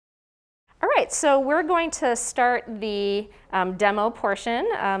right, so we're going to start the demo portion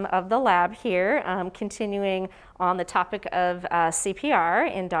of the lab here, continuing on the topic of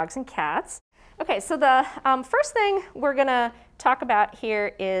CPR in dogs and cats. Okay, so the first thing we're going to talk about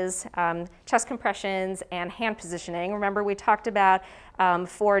here is chest compressions and hand positioning. Remember, we talked about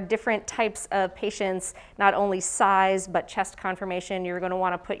for different types of patients, not only size but chest conformation, you're going to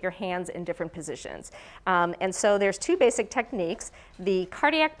want to put your hands in different positions. And so there's two basic techniques, the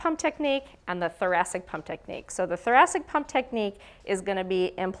cardiac pump technique and the thoracic pump technique. So the thoracic pump technique is going to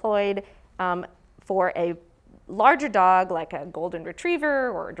be employed for a larger dog like a golden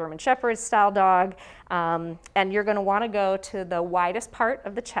retriever or a German shepherd style dog, and you're going to want to go to the widest part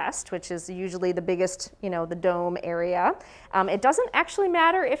of the chest, which is usually the biggest, the dome area. It doesn't actually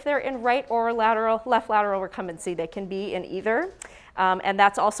matter if they're in right or left lateral recumbency. They can be in either, and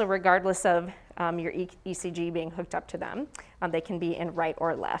that's also regardless of your ECG being hooked up to them. They can be in right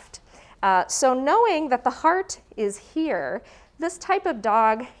or left. So knowing that the heart is here, this type of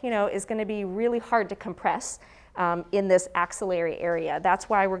dog, is going to be really hard to compress in this axillary area. That's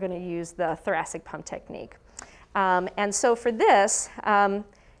why we're going to use the thoracic pump technique. And so for this,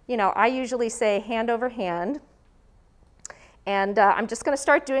 I usually say hand over hand. And I'm just going to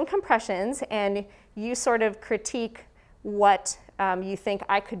start doing compressions, and you sort of critique what you think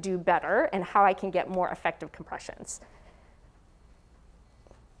I could do better and how I can get more effective compressions.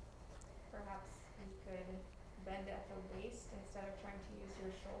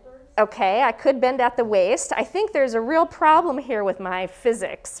 Okay, I could bend at the waist. I think there's a real problem here with my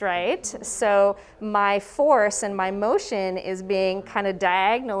physics, right? So my force and my motion is being kind of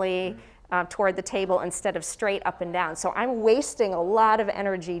diagonally toward the table instead of straight up and down. So I'm wasting a lot of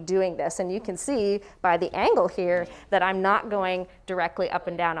energy doing this. And you can see by the angle here that I'm not going directly up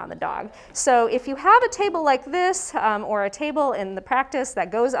and down on the dog. So if you have a table like this or a table in the practice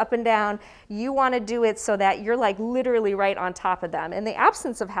that goes up and down, you want to do it so that you're like literally right on top of them. In the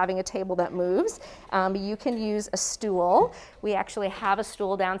absence of having a table that moves, you can use a stool. We actually have a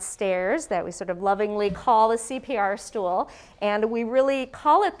stool downstairs that we sort of lovingly call a CPR stool. And we really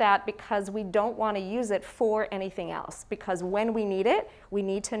call it that because we don't want to use it for anything else. Because when we need it, we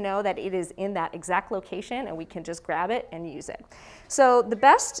need to know that it is in that exact location and we can just grab it and use it. So the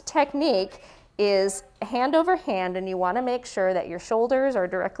best technique is hand over hand, and you want to make sure that your shoulders are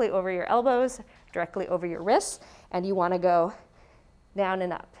directly over your elbows, directly over your wrists, and you want to go down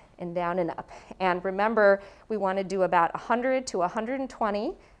and up and down and up. And remember, we want to do about 100 to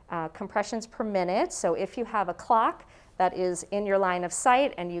 120 compressions per minute. So if you have a clock that is in your line of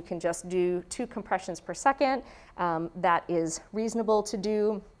sight and you can just do 2 compressions per second, that is reasonable to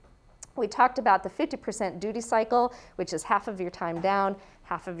do. We talked about the 50% duty cycle, which is half of your time down,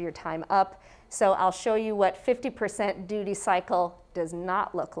 half of your time up. So I'll show you what 50% duty cycle does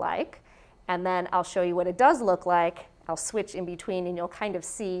not look like, and then I'll show you what it does look like. I'll switch in between, and you'll kind of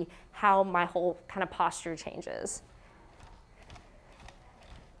see how my whole kind of posture changes.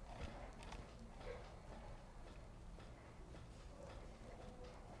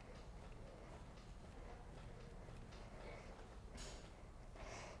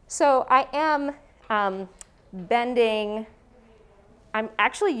 So I am bending. I'm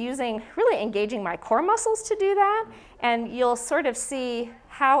actually really engaging my core muscles to do that. And you'll sort of see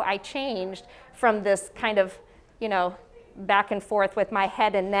how I changed from this kind of, back and forth with my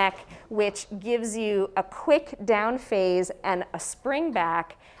head and neck, which gives you a quick down phase and a spring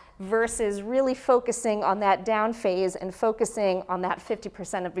back versus really focusing on that down phase and focusing on that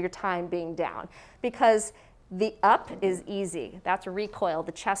 50% of your time being down. Because the up is easy. That's recoil.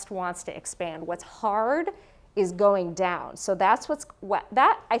 The chest wants to expand. What's hard is going down. So that's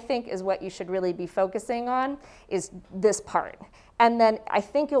that I think is what you should really be focusing on, is this part. And then I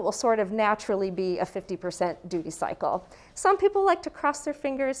think it will sort of naturally be a 50% duty cycle. Some people like to cross their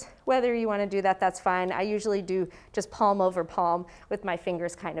fingers. Whether you want to do that, that's fine. I usually do just palm over palm with my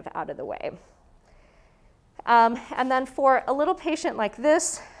fingers kind of out of the way. And then for a little patient like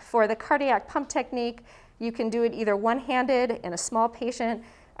this, for the cardiac pump technique, you can do it either one-handed in a small patient.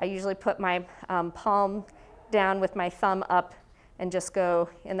 I usually put my palm down with my thumb up and just go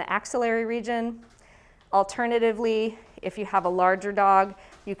in the axillary region. Alternatively, if you have a larger dog,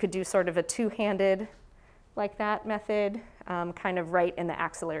 you could do sort of a two-handed like that method, kind of right in the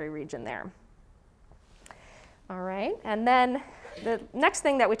axillary region there. All right, and then the next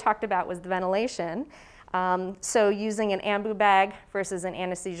thing that we talked about was the ventilation. So using an ambu bag versus an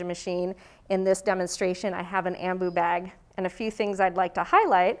anesthesia machine. In this demonstration, I have an ambu bag. And a few things I'd like to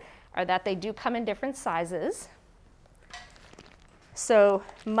highlight are that they do come in different sizes. So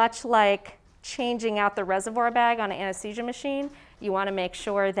much like changing out the reservoir bag on an anesthesia machine, you want to make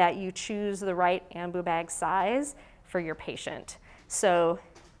sure that you choose the right ambu bag size for your patient. So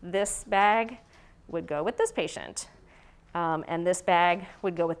this bag would go with this patient, and this bag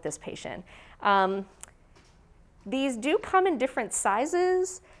would go with this patient. These do come in different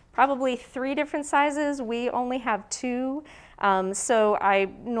sizes, probably 3 different sizes. We only have 2. So I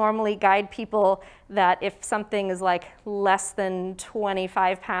normally guide people that if something is like less than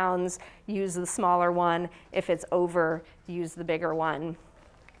 25 pounds, use the smaller one. If it's over, use the bigger one.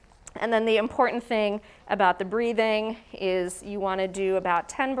 And then the important thing about the breathing is you want to do about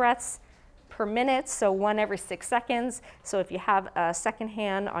 10 breaths per minute, so 1 every 6 seconds. So if you have a second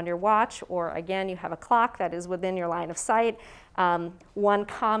hand on your watch, or again, you have a clock that is within your line of sight, one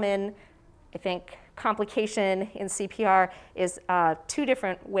common, I think, complication in CPR is 2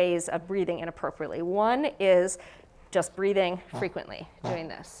 different ways of breathing inappropriately. One is just breathing frequently, doing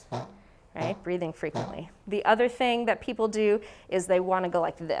this, right? Breathing frequently. The other thing that people do is they want to go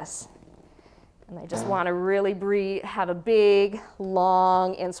like this. And they just want to really breathe, have a big,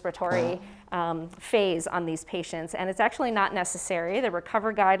 long inspiratory phase on these patients. And it's actually not necessary. The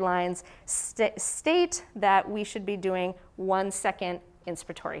recover guidelines state that we should be doing 1 second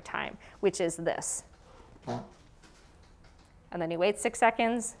inspiratory time, which is this. And then you wait 6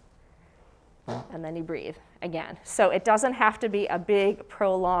 seconds, and then you breathe again. So it doesn't have to be a big,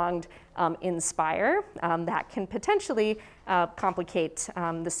 prolonged inspire. That can potentially complicate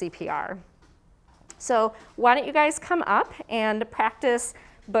the CPR. So why don't you guys come up and practice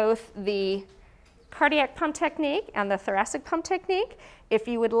both the cardiac pump technique and the thoracic pump technique. If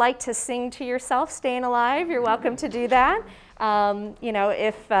you would like to sing to yourself, Staying Alive, you're welcome to do that. You know,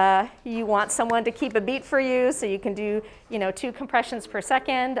 if you want someone to keep a beat for you so you can do, 2 compressions per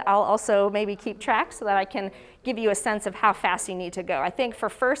second, I'll also maybe keep track so that I can give you a sense of how fast you need to go. I think for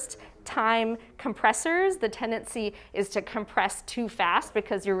first time compressors, the tendency is to compress too fast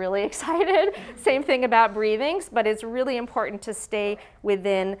because you're really excited. Same thing about breathing, but it's really important to stay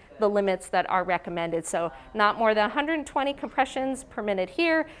within the limits that are recommended. So not more than 120 compressions per minute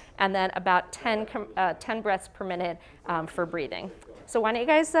here, and then about 10 breaths per minute for breathing. So why don't you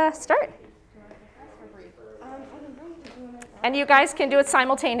guys start? And you guys can do it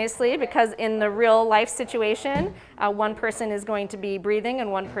simultaneously because in the real life situation, one person is going to be breathing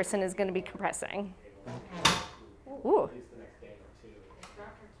and one person is going to be compressing. Ooh.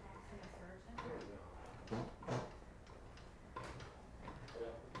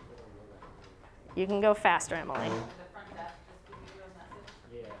 You can go faster, Emily.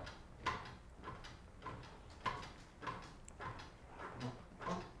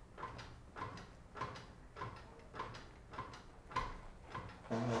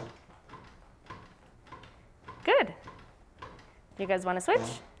 Good. You guys want to switch?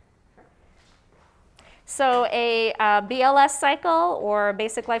 So a BLS cycle or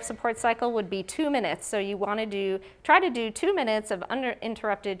basic life support cycle would be 2 minutes. So you want to try to do 2 minutes of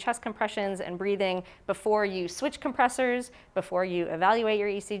uninterrupted chest compressions and breathing before you switch compressors, before you evaluate your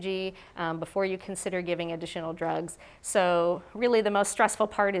ECG, before you consider giving additional drugs. So really the most stressful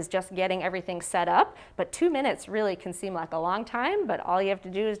part is just getting everything set up. But 2 minutes really can seem like a long time, but all you have to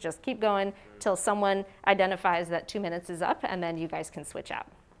do is just keep going till someone identifies that 2 minutes is up, and then you guys can switch out.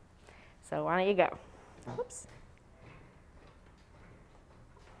 So why don't you go? Oops.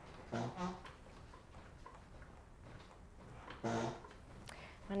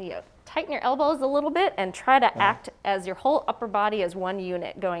 When you tighten your elbows a little bit and try to act as your whole upper body as one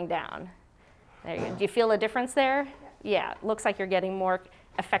unit going down. There you go. Do you feel a difference there? Yeah, it looks like you're getting more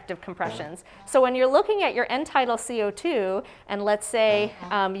effective compressions. So when you're looking at your end tidal CO2, and let's say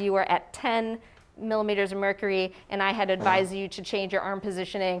you were at 10 millimeters of mercury, and I had advised you to change your arm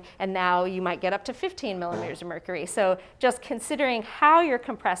positioning, and now you might get up to 15 millimeters of mercury. So just considering how you're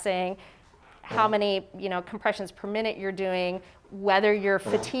compressing, how many compressions per minute you're doing, whether you're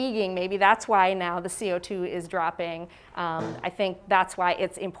fatiguing, maybe that's why now the CO2 is dropping. I think that's why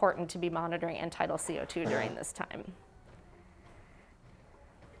it's important to be monitoring end tidal CO2 during this time.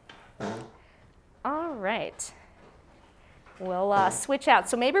 All right. We'll switch out.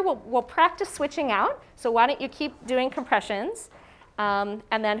 So maybe we'll practice switching out. So why don't you keep doing compressions? And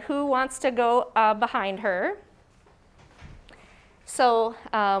then who wants to go behind her? So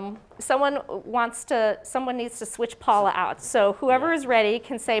someone needs to switch Paula out. So whoever is ready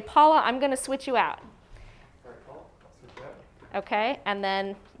can say, Paula, I'm going to switch you out. Okay, and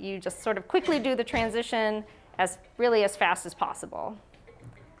then you just sort of quickly do the transition as fast as possible.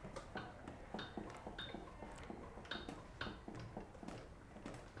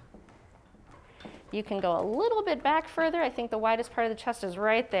 You can go a little bit back further. I think the widest part of the chest is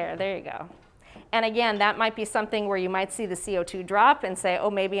right there. There you go. And again, that might be something where you might see the CO2 drop and say, oh,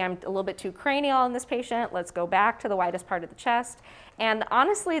 maybe I'm a little bit too cranial in this patient. Let's go back to the widest part of the chest. And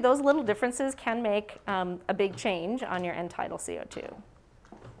honestly, those little differences can make a big change on your end tidal CO2.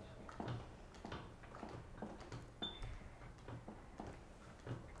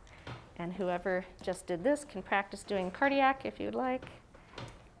 And whoever just did this can practice doing cardiac if you'd like.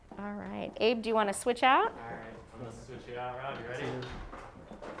 All right. Abe, do you want to switch out? All right. I'm going to switch you out. Rob, you ready?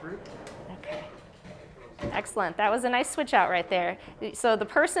 Okay. Excellent. That was a nice switch out right there. So the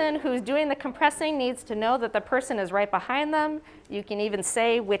person who's doing the compressing needs to know that the person is right behind them. You can even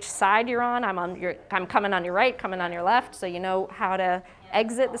say which side you're on. I'm coming on your right, coming on your left, so you know how to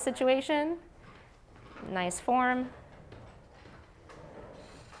exit the situation. Nice form.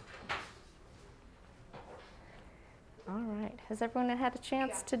 All right. Has everyone had a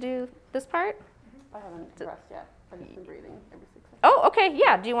chance to do this part? I haven't pressed yet. I've just been breathing every 6 seconds. Oh, okay.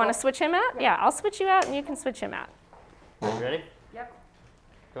 Yeah. Do you want to switch him out? Yeah, I'll switch you out and you can switch him out. You ready? Yep.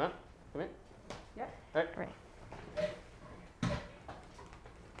 Come on. Come in. Yep. All right.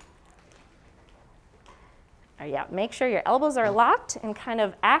 Right. Yeah, make sure your elbows are locked and kind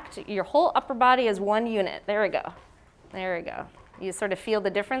of act your whole upper body as one unit. There we go. There we go. You sort of feel the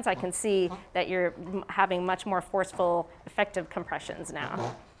difference. I can see that you're having much more forceful, effective compressions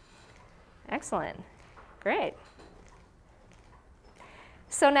now. Excellent. Great.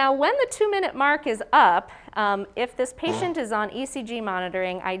 So now when the 2-minute mark is up, if this patient is on ECG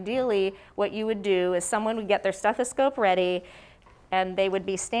monitoring, ideally what you would do is someone would get their stethoscope ready and they would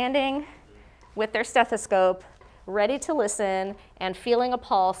be standing with their stethoscope ready to listen and feeling a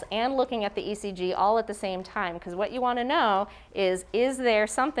pulse and looking at the ECG all at the same time. Because what you want to know is there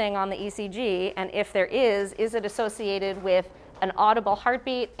something on the ECG? And if there is it associated with an audible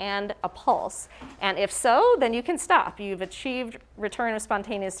heartbeat and a pulse? And if so, then you can stop. You've achieved return of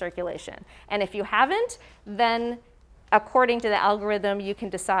spontaneous circulation. And if you haven't, then according to the algorithm, you can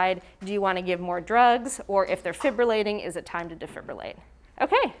decide, do you want to give more drugs? Or if they're fibrillating, is it time to defibrillate?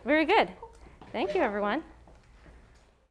 Okay, very good. Thank you, everyone.